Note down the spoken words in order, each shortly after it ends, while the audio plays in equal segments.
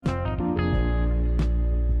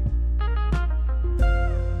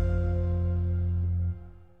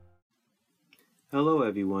Hello,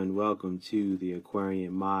 everyone. Welcome to the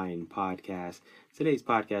Aquarian Mind podcast. Today's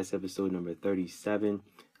podcast episode number 37.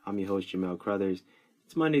 I'm your host, Jamel Crothers.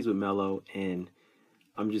 It's Mondays with Mello, and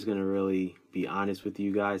I'm just going to really be honest with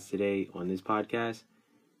you guys today on this podcast.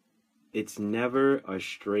 It's never a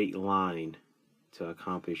straight line to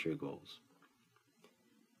accomplish your goals.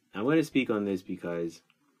 I'm going to speak on this because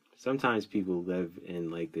sometimes people live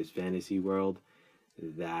in like this fantasy world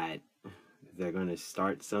that they're going to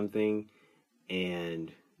start something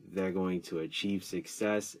and they're going to achieve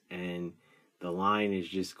success, and the line is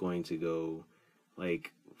just going to go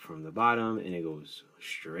like from the bottom and it goes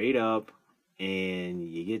straight up, and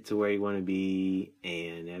you get to where you want to be,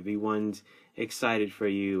 and everyone's excited for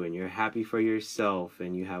you, and you're happy for yourself,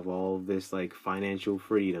 and you have all this like financial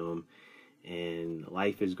freedom, and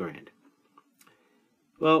life is grand.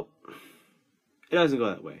 Well, it doesn't go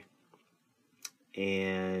that way.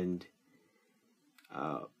 And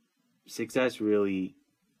success really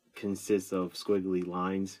consists of squiggly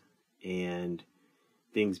lines and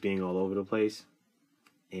things being all over the place.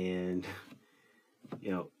 And,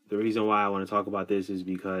 the reason why I want to talk about this is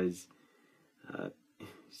because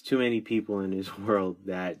there's too many people in this world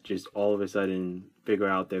that just all of a sudden figure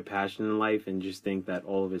out their passion in life and just think that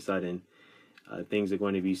all of a sudden things are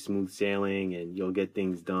going to be smooth sailing and you'll get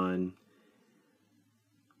things done.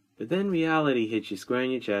 But then reality hits you square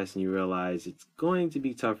in your chest and you realize it's going to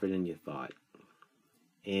be tougher than you thought.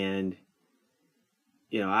 And,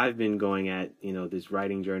 I've been going at, this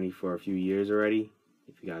writing journey for a few years already,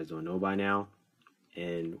 if you guys don't know by now.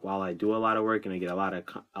 And while I do a lot of work and I get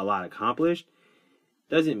a lot accomplished,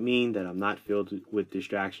 doesn't mean that I'm not filled with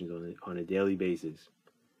distractions on a daily basis.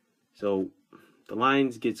 So the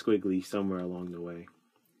lines get squiggly somewhere along the way.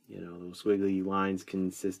 Those squiggly lines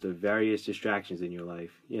consist of various distractions in your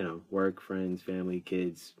life. Work, friends, family,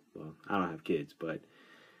 kids. Well, I don't have kids, but,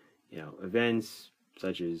 events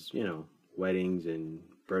such as, weddings and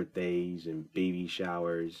birthdays and baby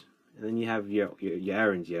showers. And then you have your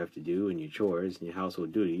errands you have to do, and your chores and your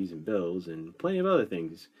household duties and bills and plenty of other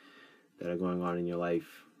things that are going on in your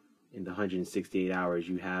life in the 168 hours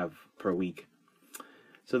you have per week.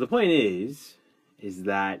 So the point is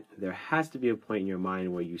that there has to be a point in your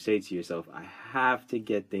mind where you say to yourself, I have to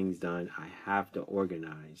get things done. I have to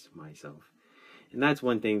organize myself. And that's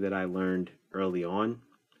one thing that I learned early on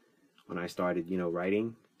when I started,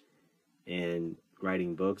 writing and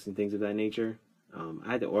writing books and things of that nature.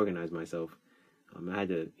 I had to organize myself. I had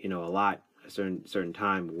to, allot a certain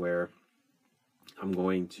time where I'm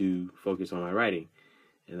going to focus on my writing.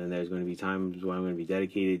 And then there's going to be times where I'm going to be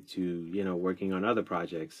dedicated to, working on other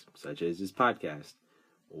projects, such as this podcast,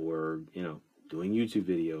 or, doing YouTube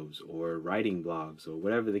videos, or writing blogs, or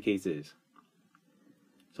whatever the case is.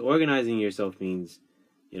 So organizing yourself means,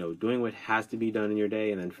 doing what has to be done in your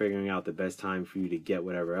day, and then figuring out the best time for you to get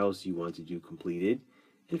whatever else you want to do completed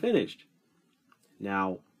and finished.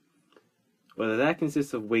 Now, whether that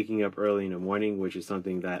consists of waking up early in the morning, which is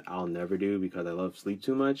something that I'll never do because I love sleep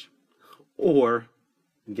too much, or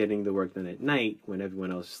getting the work done at night when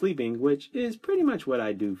everyone else is sleeping, which is pretty much what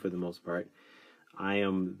I do for the most part. I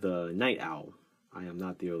am the night owl. I am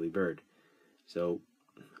not the early bird. So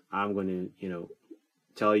I'm going to,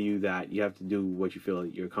 tell you that you have to do what you feel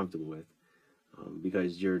you're comfortable with.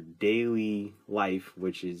 Because your daily life,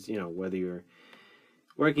 which is, whether you're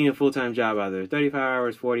working a full-time job, either 35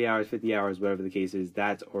 hours, 40 hours, 50 hours, whatever the case is,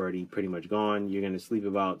 that's already pretty much gone. You're going to sleep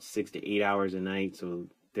about 6 to 8 hours a night. So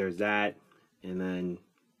there's that. And then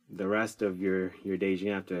the rest of your days,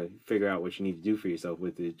 you're going to have to figure out what you need to do for yourself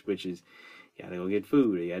with it, which is you got to go get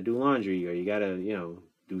food, or you got to do laundry, or you got to,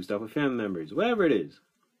 do stuff with family members, whatever it is.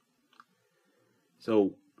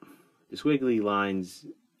 So the squiggly lines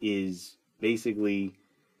is basically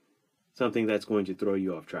something that's going to throw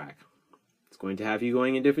you off track. It's going to have you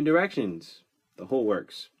going in different directions, the whole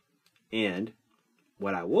works. And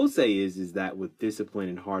what I will say is that with discipline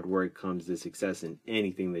and hard work comes the success in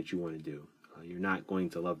anything that you want to do. You're not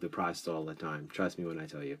going to love the process all the time. Trust me when I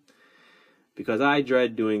tell you. Because I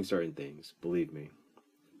dread doing certain things, believe me.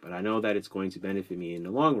 But I know that it's going to benefit me in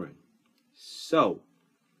the long run. So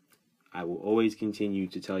I will always continue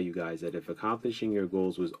to tell you guys that if accomplishing your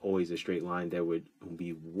goals was always a straight line, there would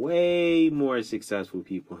be way more successful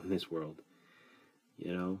people in this world.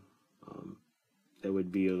 There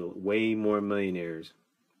would be way more millionaires,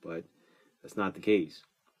 but that's not the case.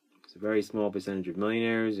 It's a very small percentage of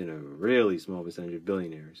millionaires and a really small percentage of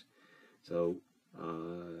billionaires. So,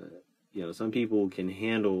 some people can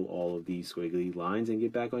handle all of these squiggly lines and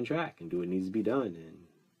get back on track and do what needs to be done and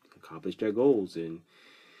accomplish their goals and,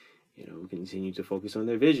 continue to focus on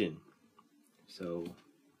their vision. So,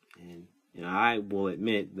 and I will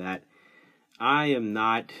admit that I am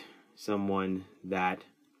not someone that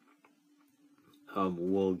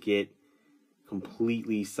will get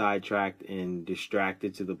completely sidetracked and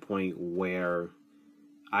distracted to the point where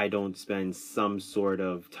I don't spend some sort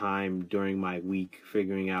of time during my week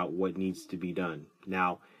figuring out what needs to be done.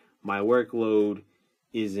 Now, my workload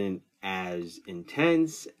isn't as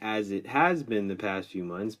intense as it has been the past few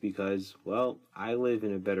months because, well, I live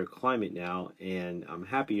in a better climate now and I'm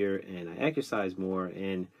happier and I exercise more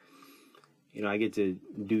and, I get to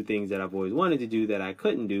do things that I've always wanted to do that I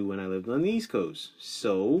couldn't do when I lived on the East Coast.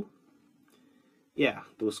 So, yeah,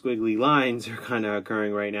 those squiggly lines are kind of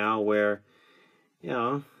occurring right now where,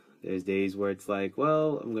 there's days where it's like,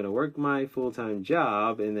 well, I'm going to work my full-time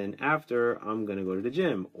job, and then after, I'm going to go to the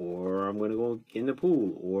gym, or I'm going to go in the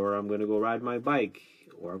pool, or I'm going to go ride my bike,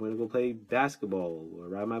 or I'm going to go play basketball, or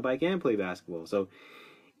ride my bike and play basketball. So,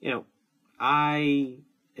 I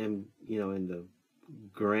am, in the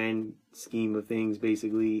grand scheme of things,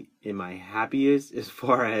 basically, in my happiest as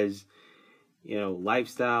far as,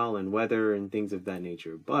 lifestyle and weather and things of that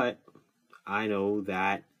nature. But I know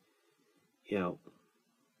that,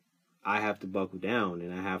 I have to buckle down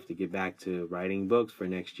and I have to get back to writing books for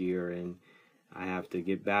next year, and I have to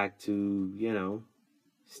get back to,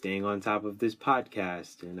 staying on top of this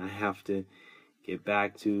podcast, and I have to get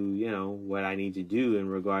back to, what I need to do in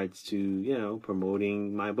regards to,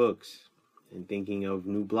 promoting my books and thinking of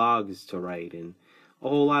new blogs to write and a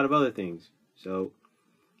whole lot of other things. So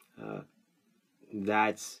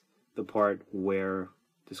that's the part where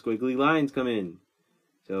the squiggly lines come in.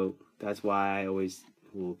 So that's why I always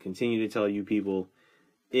will continue to tell you people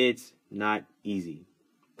it's not easy.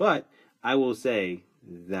 But I will say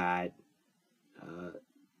that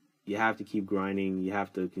you have to keep grinding. You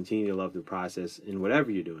have to continue to love the process in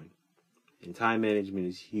whatever you're doing. And time management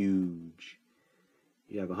is huge.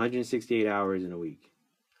 You have 168 hours in a week.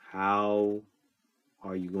 How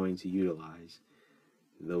are you going to utilize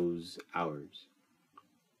those hours?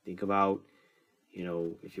 Think about,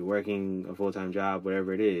 if you're working a full-time job,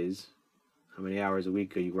 whatever it is, how many hours a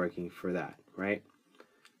week are you working for that, right?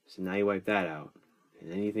 So now you wipe that out.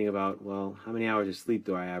 And then you think about, well, how many hours of sleep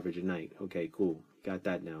do I average a night? Okay, cool. Got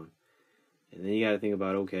that down. And then you got to think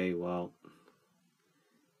about, okay, well,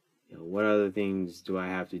 what other things do I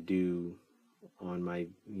have to do on my,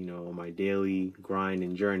 on my daily grind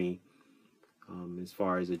and journey as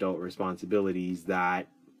far as adult responsibilities that,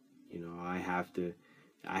 I have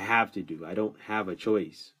to do. I don't have a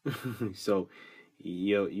choice. So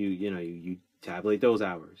you tabulate those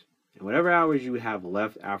hours. And whatever hours you have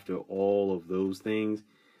left after all of those things,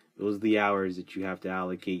 those are the hours that you have to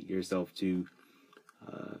allocate yourself to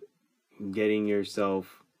getting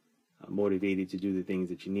yourself motivated to do the things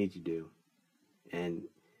that you need to do. And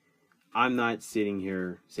I'm not sitting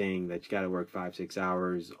here saying that you got to work 5-6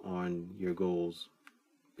 hours on your goals,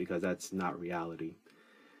 because that's not reality.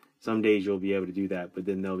 Some days you'll be able to do that, but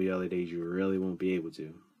then there'll be other days you really won't be able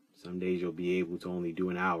to. Some days you'll be able to only do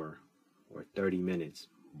an hour or 30 minutes.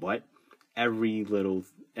 But every little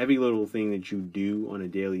thing that you do on a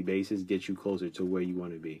daily basis gets you closer to where you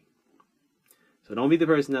want to be. So don't be the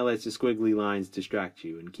person that lets the squiggly lines distract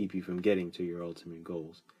you and keep you from getting to your ultimate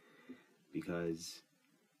goals. Because,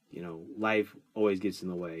 life always gets in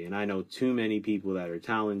the way. And I know too many people that are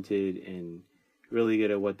talented and really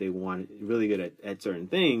good at what they want, really good at certain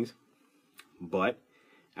things, but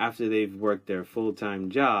after they've worked their full-time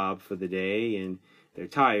job for the day and they're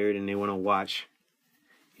tired and they want to watch,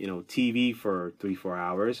 TV for 3-4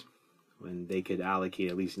 hours, when they could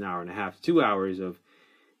allocate at least an hour and a half, 2 hours of,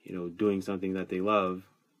 doing something that they love,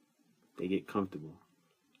 they get comfortable.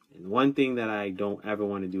 And one thing that I don't ever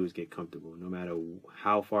want to do is get comfortable. No matter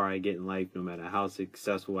how far I get in life, no matter how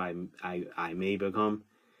successful I may become,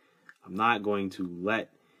 I'm not going to let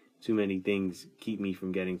too many things keep me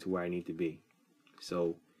from getting to where I need to be.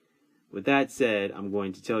 So, with that said, I'm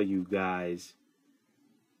going to tell you guys,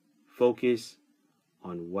 focus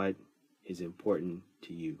on what is important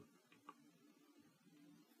to you.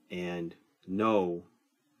 And know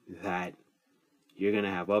that you're going to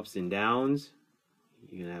have ups and downs.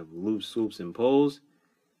 You're going to have loops, swoops, and pulls.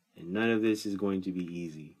 And none of this is going to be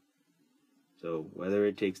easy. So, whether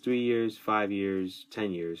it takes 3 years, 5 years,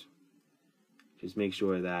 10 years, just make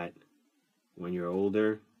sure that when you're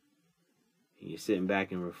older and you're sitting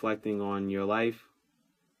back and reflecting on your life,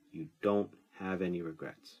 you don't have any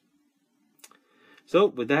regrets. So,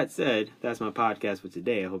 with that said, that's my podcast for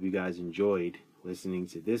today. I hope you guys enjoyed listening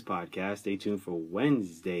to this podcast. Stay tuned for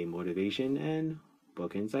Wednesday Motivation and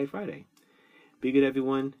Book Insight Friday. Be good,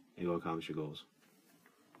 everyone, and go accomplish your goals.